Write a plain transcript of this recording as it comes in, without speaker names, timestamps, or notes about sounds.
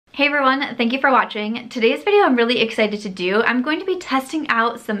Hey everyone, thank you for watching. Today's video I'm really excited to do. I'm going to be testing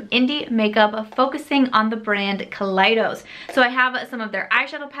out some indie makeup focusing on the brand Kaleidos. So I have some of their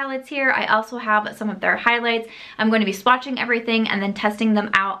eyeshadow palettes here. I also have some of their highlights. I'm going to be swatching everything and then testing them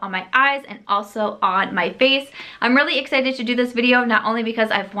out on my eyes and also on my face. I'm really excited to do this video, not only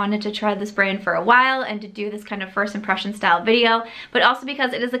because I've wanted to try this brand for a while and to do this kind of first impression style video, but also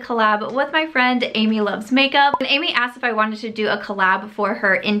because it is a collab with my friend Amy Loves Makeup. And Amy asked if I wanted to do a collab for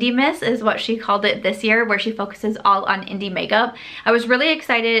her Indiemas, is what she called it this year, where she focuses all on indie makeup. I was really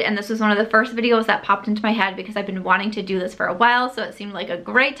excited, and this was one of the first videos that popped into my head because I've been wanting to do this for a while, so it seemed like a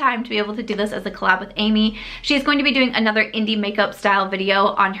great time to be able to do this as a collab with Amy. She's going to be doing another indie makeup style video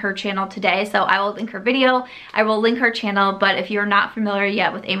on her channel today, so I will link her video, I will link her channel, but if you're not familiar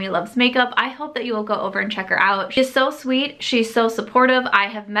yet with Amy Loves Makeup, I hope that you will go over and check her out. She's so sweet, she's so supportive. I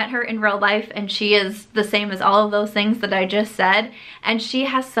have met her in real life and she is the same as all of those things that I just said, and she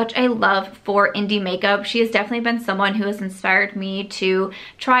has such a love for indie makeup. She has definitely been someone who has inspired me to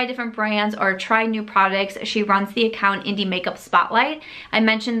try different brands or try new products. She runs the account Indie Makeup Spotlight. I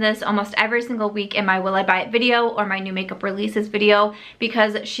mention this almost every single week in my Will I Buy It video or my new makeup releases video,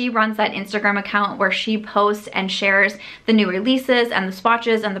 because she runs that Instagram account where she posts and shares the new releases and the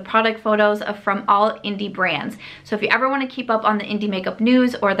swatches and the product photos from all indie brands. So if you ever want to keep up on the indie makeup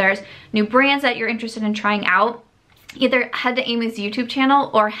news, or there's new brands that you're interested in trying out, either head to Amy's YouTube channel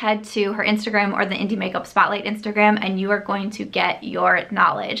or head to her Instagram or the Indie Makeup Spotlight Instagram, and you are going to get your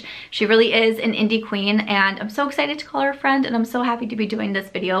knowledge. She really is an indie queen, and I'm so excited to call her a friend, and I'm so happy to be doing this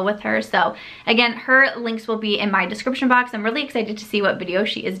video with her. So again, her links will be in my description box. I'm really excited to see what video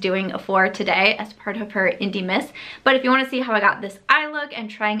she is doing for today as part of her Indiemas. But if you want to see how I got this eye look and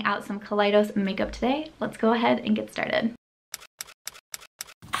trying out some Kaleidos makeup today, let's go ahead and get started.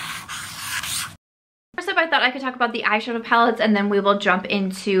 First up, I thought I could talk about the eyeshadow palettes and then we will jump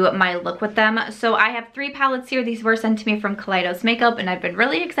into my look with them. So I have 3 palettes here. These were sent to me from Kaleidos Makeup, and I've been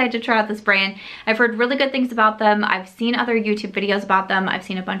really excited to try out this brand. I've heard really good things about them. I've seen other YouTube videos about them. I've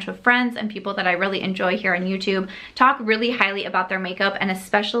seen a bunch of friends and people that I really enjoy here on YouTube talk really highly about their makeup, and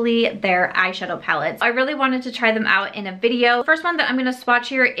especially their eyeshadow palettes. I really wanted to try them out in a video. First one that I'm going to swatch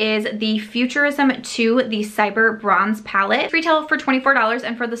here is the Futurism 2, the Cyber Bronze palette. Retail for $24,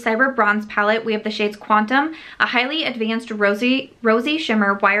 and for the Cyber Bronze palette, we have the shades Quantum, a highly advanced rosy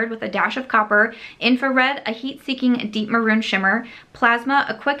shimmer wired with a dash of copper, Infrared, a heat-seeking deep maroon shimmer, Plasma,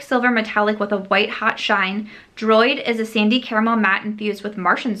 a quick silver metallic with a white hot shine, Droid is a sandy caramel matte infused with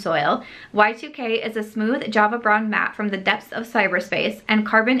Martian soil, Y2K is a smooth Java brown matte from the depths of cyberspace, and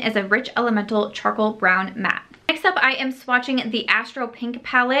Carbon is a rich elemental charcoal brown matte. Next up, I am swatching the Astro Pink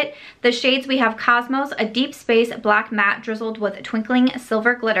palette. The shades we have Cosmos, a deep space black matte drizzled with twinkling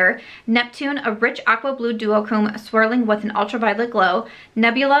silver glitter, Neptune, a rich aqua blue duochrome swirling with an ultraviolet glow,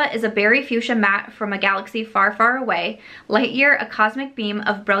 Nebula is a berry fuchsia matte from a galaxy far, far away, Lightyear, a cosmic beam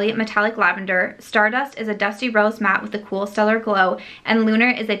of brilliant metallic lavender, Stardust is a dusty rose matte with a cool stellar glow, and Lunar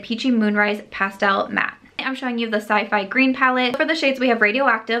is a peachy moonrise pastel matte. I'm showing you the Sci Fi Green palette. For the shades, we have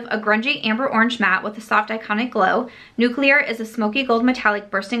Radioactive, a grungy amber orange matte with a soft iconic glow. Nuclear is a smoky gold metallic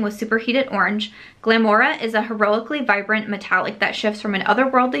bursting with superheated orange. Glamora is a heroically vibrant metallic that shifts from an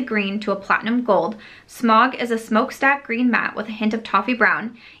otherworldly green to a platinum gold. Smog is a smokestack green matte with a hint of toffee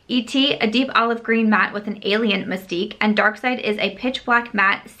brown. E.T., a deep olive green matte with an alien mystique. And Darkside is a pitch black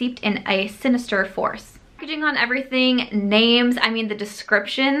matte steeped in a sinister force. Packaging on everything, names, I mean the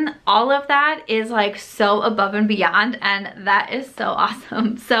description, all of that is like so above and beyond, and that is so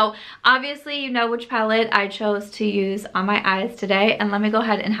awesome. So obviously you know which palette I chose to use on my eyes today, and let me go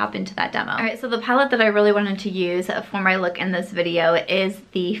ahead and hop into that demo. Alright, so the palette that I really wanted to use for my look in this video is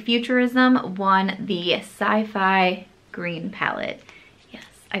the Futurism 1, the Sci Fi Green palette. Yes,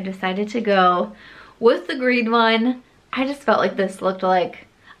 I decided to go with the green one. I just felt like this looked like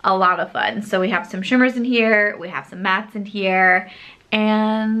a lot of fun. So we have some shimmers in here, we have some mattes in here,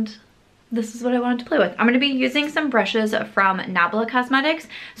 and this is what I wanted to play with. I'm going to be using some brushes from Nabla Cosmetics.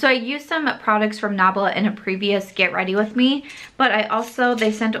 So I used some products from Nabla in a previous Get Ready With Me, but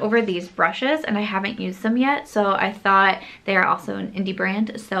they sent over these brushes and I haven't used them yet. So I thought they are also an indie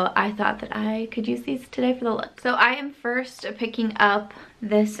brand. So I thought that I could use these today for the look. So I am first picking up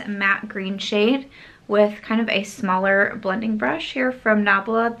this matte green shade with kind of a smaller blending brush here from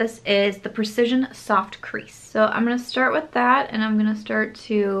Nabla. This is the Precision Soft Crease. So I'm going to start with that, and I'm going to start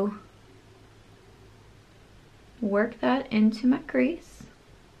to work that into my crease.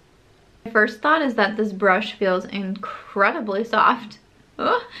 My first thought is that this brush feels incredibly soft,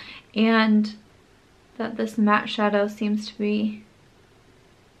 and that this matte shadow seems to be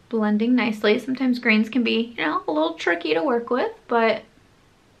blending nicely. Sometimes greens can be, you know, a little tricky to work with, but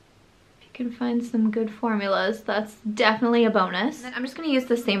can find some good formulas, that's definitely a bonus. And then I'm just gonna use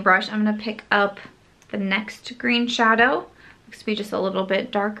the same brush. I'm gonna pick up the next green shadow. Looks to be just a little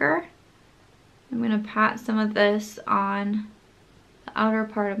bit darker. I'm gonna pat some of this on the outer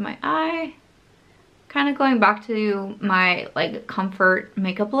part of my eye. Kind of going back to my like comfort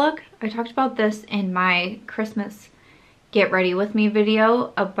makeup look. I talked about this in my Christmas get ready with me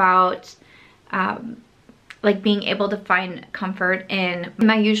video about like being able to find comfort in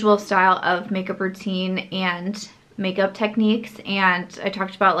my usual style of makeup routine and makeup techniques. And I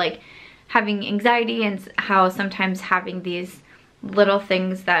talked about like having anxiety and how sometimes having these little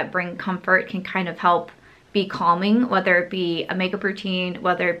things that bring comfort can kind of help be calming, whether it be a makeup routine,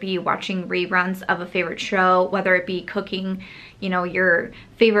 whether it be watching reruns of a favorite show, whether it be cooking, you know, your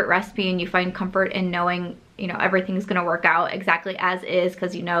favorite recipe and you find comfort in knowing, you know, everything's gonna work out exactly as is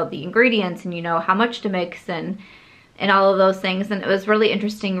because you know the ingredients and you know how much to mix and all of those things. And it was really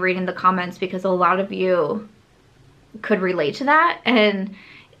interesting reading the comments because a lot of you could relate to that. And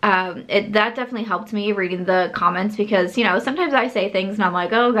that definitely helped me reading the comments because, you know, sometimes I say things and I'm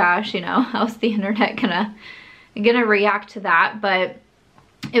like, oh gosh, you know, how's the internet gonna react to that? But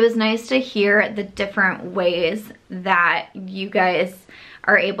it was nice to hear the different ways that you guys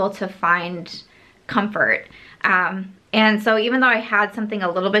are able to find comfort. And so even though I had something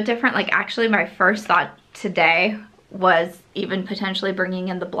a little bit different, like actually my first thought today was even potentially bringing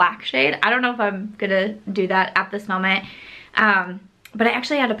in the black shade. I don't know if I'm gonna do that at this moment. But I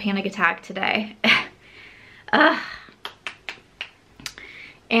actually had a panic attack today.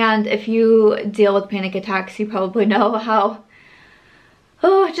 And if you deal with panic attacks, you probably know how,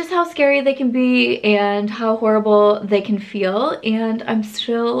 just how scary they can be and how horrible they can feel. And I'm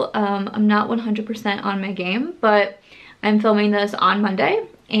still, I'm not 100% on my game, but I'm filming this on Monday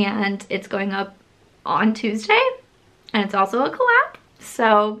and it's going up on Tuesday. And it's also a collab,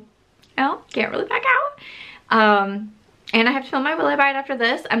 so, you know, can't really back out. And I have to film my Will I Buy It after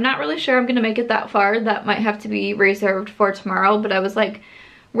this. I'm not really sure I'm gonna make it that far. That might have to be reserved for tomorrow, but I was like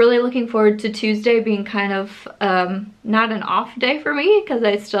really looking forward to Tuesday being kind of not an off day for me because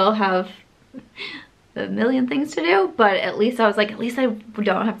I still have a million things to do, but at least I was like, at least I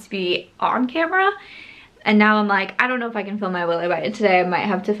don't have to be on camera. And now I'm like, I don't know if I can film my Will I Buy It today. I might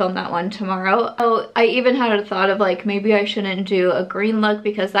have to film that one tomorrow. Oh, I even had a thought of like, maybe I shouldn't do a green look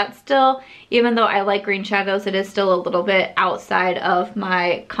because that's still, even though I like green shadows, it is still a little bit outside of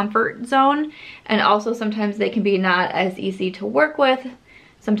my comfort zone. And also sometimes they can be not as easy to work with.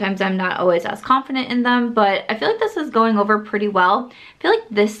 Sometimes I'm not always as confident in them, but I feel like this is going over pretty well. I feel like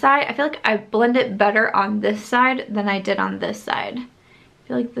this side, I feel like I blend it better on this side than I did on this side. I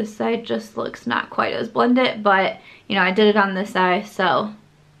feel like this side just looks not quite as blended, but you know, I did it on this side, so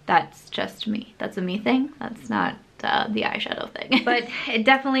that's just me. That's a me thing. That's not the eyeshadow thing. But it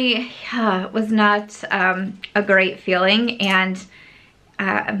definitely was not a great feeling, and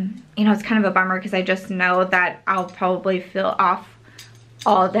you know, it's kind of a bummer because I just know that I'll probably feel off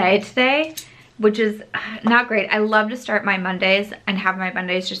all day today, which is not great. I love to start my Mondays and have my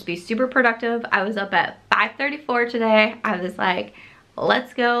Mondays just be super productive. I was up at 5:34 today. I was like,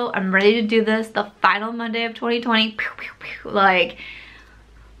 let's go. I'm ready to do this. The final Monday of 2020. Pew, pew, pew. Like,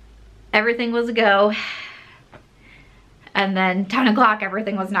 everything was a go. And then 10 o'clock,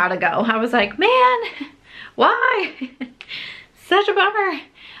 everything was not a go. I was like, man, why? Such a bummer.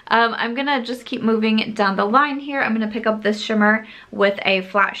 I'm gonna just keep moving down the line here. I'm gonna pick up this shimmer with a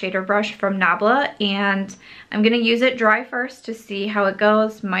flat shader brush from Nabla, and I'm gonna use it dry first to see how it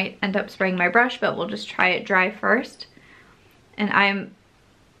goes. Might end up spraying my brush, but we'll just try it dry first. And I'm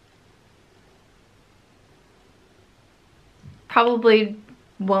probably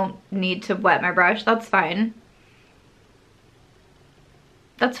won't need to wet my brush. That's fine.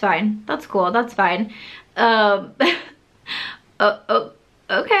 That's fine. That's cool. That's fine. Okay.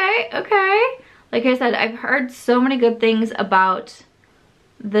 Like I said, I've heard so many good things about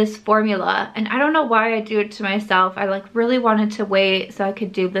this formula, and I don't know why I do it to myself. I like really wanted to wait so I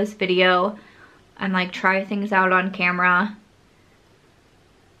could do this video and like try things out on camera.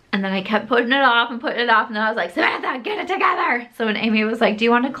 And then I kept putting it off and putting it off, and then I was like, Samantha, get it together. So when Amy was like, do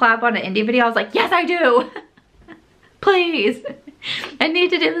you want to collab on an indie video? I was like, yes, I do. Please. I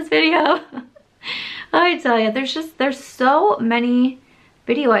need to do this video. I tell you, there's so many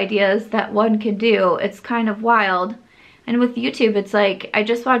video ideas that one can do. It's kind of wild. And with YouTube, it's like, I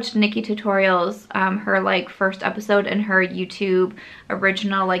just watched Nikki Tutorials, her like first episode in her YouTube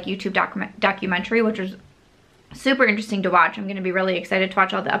original like YouTube documentary, which was super interesting to watch. I'm gonna be really excited to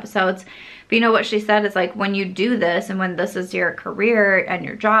watch all the episodes. But you know what she said is like, when you do this and when this is your career and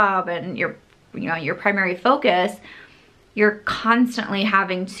your job and your, you know, your primary focus, you're constantly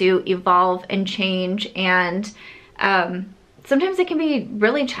having to evolve and change, and sometimes it can be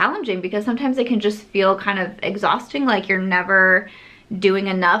really challenging because sometimes it can just feel kind of exhausting, like you're never doing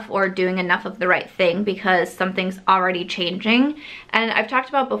enough or doing enough of the right thing because something's already changing. And I've talked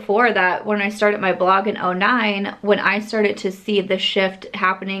about before that when I started my blog in 2009, when I started to see the shift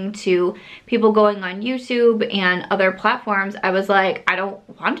happening to people going on YouTube and other platforms, I was like, I don't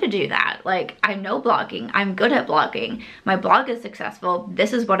want to do that. Like, I know blogging, I'm good at blogging, my blog is successful,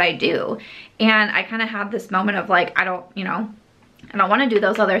 this is what I do. And I kind of had this moment of like, I don't want to do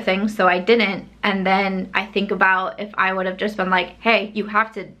those other things, so I didn't. And then I think about if I would have just been like, hey, you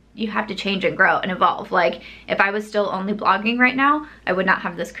have to change and grow and evolve. Like, if I was still only blogging right now, I would not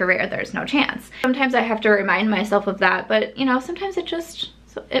have this career. There's no chance. Sometimes I have to remind myself of that, but you know, sometimes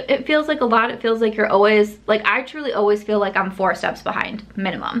it feels like a lot. It feels like you're always, like, I truly always feel like I'm 4 steps behind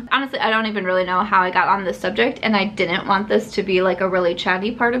minimum. Honestly, I don't even really know how I got on this subject, and I didn't want this to be like a really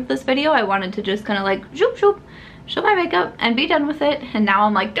chatty part of this video. I wanted to just kind of like zoop zoop, show my makeup and be done with it. And now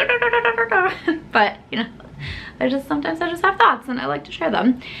I'm like da, da, da, da, da, da. But you know, sometimes I just have thoughts and I like to share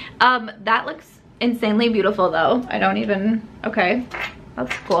them. That looks insanely beautiful though. Okay,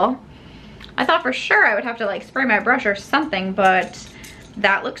 that's cool. I thought for sure I would have to like spray my brush or something, but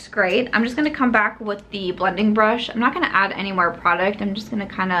that looks great. I'm just gonna come back with the blending brush. I'm not gonna add any more product. I'm just gonna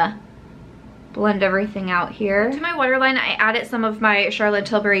kind of blend everything out here. To my waterline, I added some of my Charlotte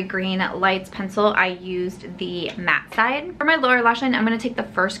Tilbury Green Lights pencil. I used the matte side. For my lower lash line, I'm gonna take the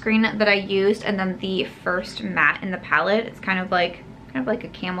first green that I used and then the first matte in the palette. It's kind of like a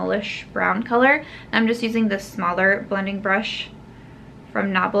camelish brown color. And I'm just using this smaller blending brush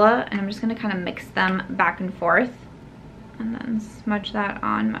from Nabla, and I'm just gonna kind of mix them back and forth and then smudge that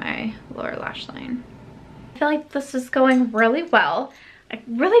on my lower lash line. I feel like this is going really well. I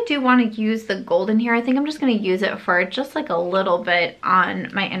really do want to use the gold in here. I think I'm just going to use it for just like a little bit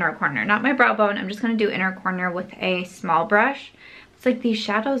on my inner corner, not my brow bone. I'm just going to do inner corner with a small brush. It's like these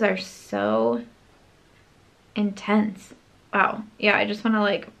shadows are so intense. Wow. Yeah, I just want to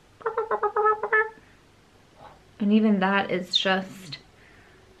like, and even that is just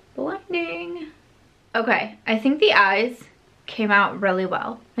blending. Okay, I think the eyes came out really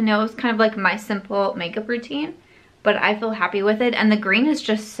well. I know it was kind of like my simple makeup routine, but I feel happy with it. And the green is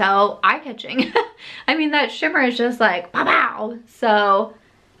just so eye-catching. I mean, that shimmer is just like, pow, pow. So,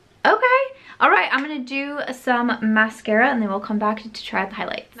 okay. All right, I'm gonna do some mascara and then we'll come back to try the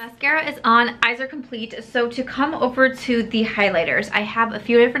highlights. Mascara is on, eyes are complete. So to come over to the highlighters, I have a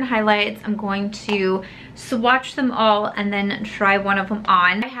few different highlights. I'm going to swatch them all and then try one of them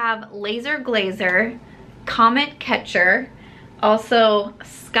on. I have Laser Glazer, Comet Catcher, also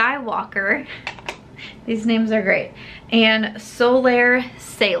Skywalker. These names are great. And Solar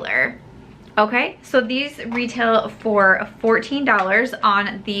Sailor. Okay, so these retail for $14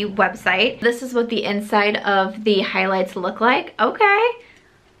 on the website. This is what the inside of the highlights look like. Okay,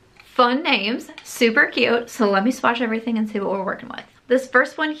 fun names, super cute. So let me swatch everything and see what we're working with. This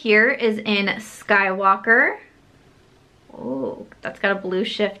first one here is in Skywalker. Oh, that's got a blue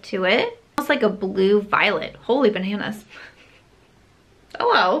shift to it. Almost like a blue violet. Holy bananas.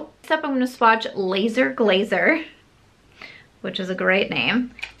 Hello. Next up, I'm gonna swatch Laser Glazer, which is a great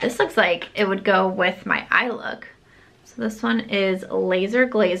name. This looks like it would go with my eye look. So this one is Laser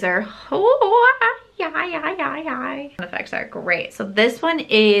Glazer. Oh, yeah. The effects are great. So this one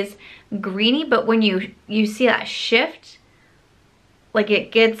is greeny, but when you see that shift, like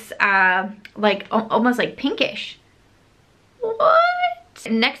it gets like almost like pinkish. What?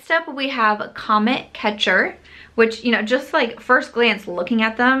 Next up, we have Comet Catcher, which, you know, just like first glance looking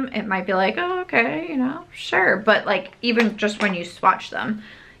at them, it might be like, oh, okay, you know, sure. But like even just when you swatch them,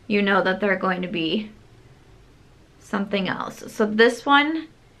 you know that they're going to be something else. So this one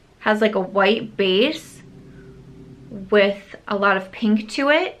has like a white base with a lot of pink to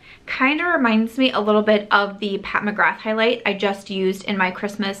it. Kind of reminds me a little bit of the Pat McGrath highlight I just used in my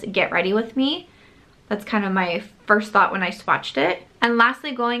Christmas Get Ready With Me. That's kind of my first thought when I swatched it. And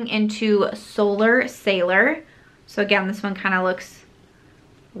lastly, going into Solar Sailor. So again, this one kind of looks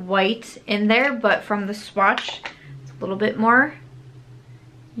white in there, but from the swatch, it's a little bit more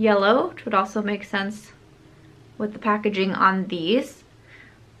yellow, which would also make sense with the packaging on these.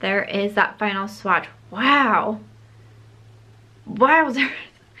 There is that final swatch. Wow. Wow, I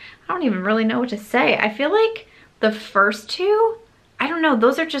don't even really know what to say. I feel like the first two, I don't know,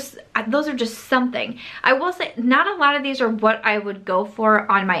 those are just something. I will say not a lot of these are what I would go for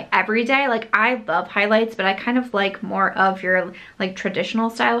on my everyday. Like I love highlights, but I kind of like more of your like traditional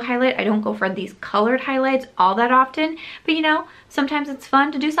style highlight. I don't go for these colored highlights all that often, but you know, sometimes it's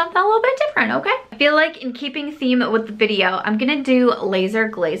fun to do something a little bit different, okay? I feel like in keeping theme with the video, I'm gonna do Laser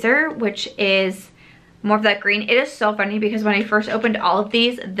Glazer, which is more of that green. It is so funny because when I first opened all of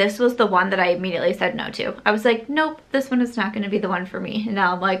these, this was the one that I immediately said no to. I was like, nope, this one is not gonna be the one for me. And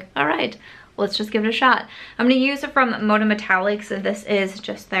now I'm like, all right, let's just give it a shot. I'm gonna use it from Moda Metallic, so this is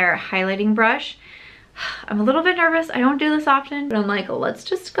just their highlighting brush. I'm a little bit nervous, I don't do this often, but I'm like, let's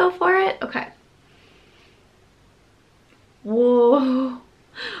just go for it. Okay. Whoa,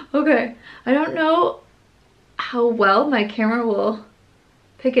 okay. I don't know how well my camera will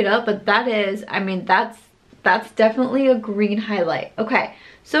pick it up, but that is, I mean, that's definitely a green highlight. Okay,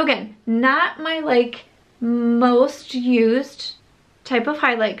 so again, not my like most used type of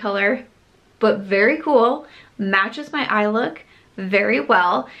highlight color, but very cool, matches my eye look very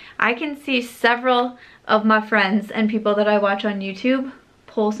well. I can see several of my friends and people that I watch on YouTube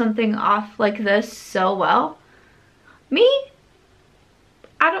pull something off like this so well. Me,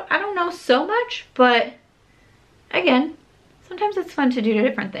 I don't know so much, but again, sometimes it's fun to do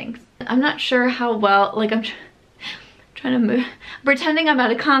different things. I'm not sure how well, like I'm trying to move, pretending I'm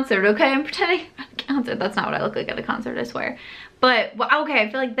at a concert, okay? I'm pretending I'm at a concert. That's not what I look like at a concert, I swear. But, well, okay, I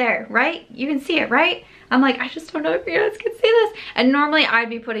feel like there, right? You can see it, right? I'm like, I just don't know if you guys can see this. And normally I'd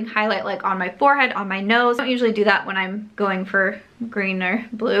be putting highlight like on my forehead, on my nose. I don't usually do that when I'm going for green or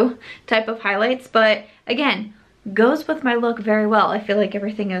blue type of highlights. But again, goes with my look very well. I feel like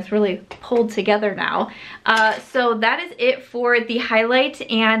everything is really pulled together now. So that is it for the highlight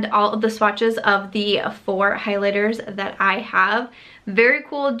and all of the swatches of the 4 highlighters that I have. Very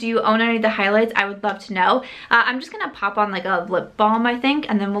cool. Do you own any of the highlights? I would love to know. I'm just gonna pop on like a lip balm, I think,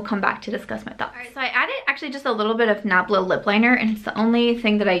 and then we'll come back to discuss my thoughts. Alright, so I added actually just a little bit of Nabla lip liner, and it's the only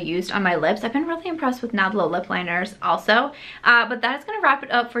thing that I used on my lips. I've been really impressed with Nabla lip liners also. But that is gonna wrap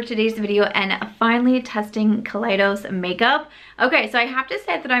it up for today's video and finally testing Kaleidos makeup. Okay, so I have to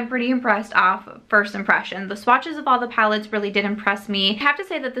say that I'm pretty impressed off first impression. The swatches of all the palettes really did impress me. I have to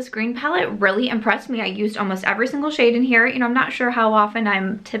say that this green palette really impressed me. I used almost every single shade in here. You know, I'm not sure how often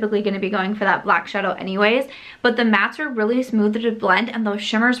I'm typically going to be going for that black shadow anyways, but the mattes are really smooth to blend and those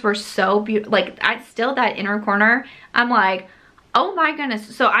shimmers were so beautiful. Like, still that inner corner, I'm like, oh my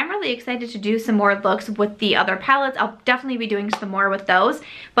goodness. So I'm really excited to do some more looks with the other palettes. I'll definitely be doing some more with those,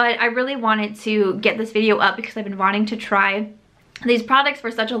 but I really wanted to get this video up because I've been wanting to try these products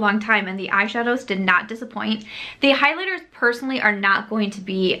for such a long time and the eyeshadows did not disappoint. The highlighters personally are not going to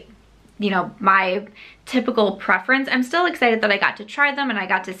be, you know, my typical preference. I'm still excited that I got to try them and I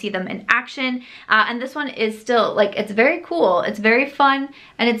got to see them in action. And this one is still like, it's very cool. It's very fun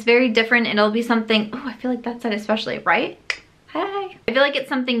and it's very different and it'll be something, oh, I feel like that said especially, right? Hi. I feel like it's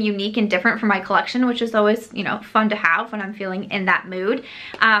something unique and different for my collection, which is always, you know, fun to have when I'm feeling in that mood.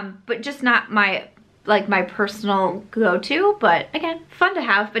 But just not my personal go-to, but again, fun to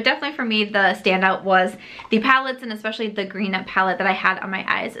have. But definitely for me, the standout was the palettes and especially the green palette that I had on my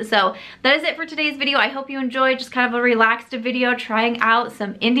eyes. So that is it for today's video. I hope you enjoyed just kind of a relaxed video trying out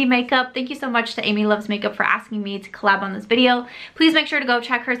some indie makeup. Thank you so much to Amy Loves Makeup for asking me to collab on this video. Please make sure to go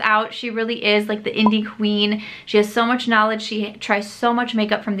check hers out. She really is like the indie queen. She has so much knowledge. She tries so much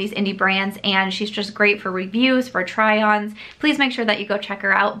makeup from these indie brands and she's just great for reviews, for try-ons. Please make sure that you go check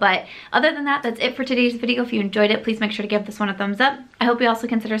her out. But other than that, that's it for today's video. If you enjoyed it, please make sure to give this one a thumbs up. I hope you also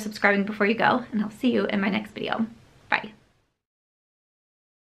consider subscribing before you go, and I'll see you in my next video.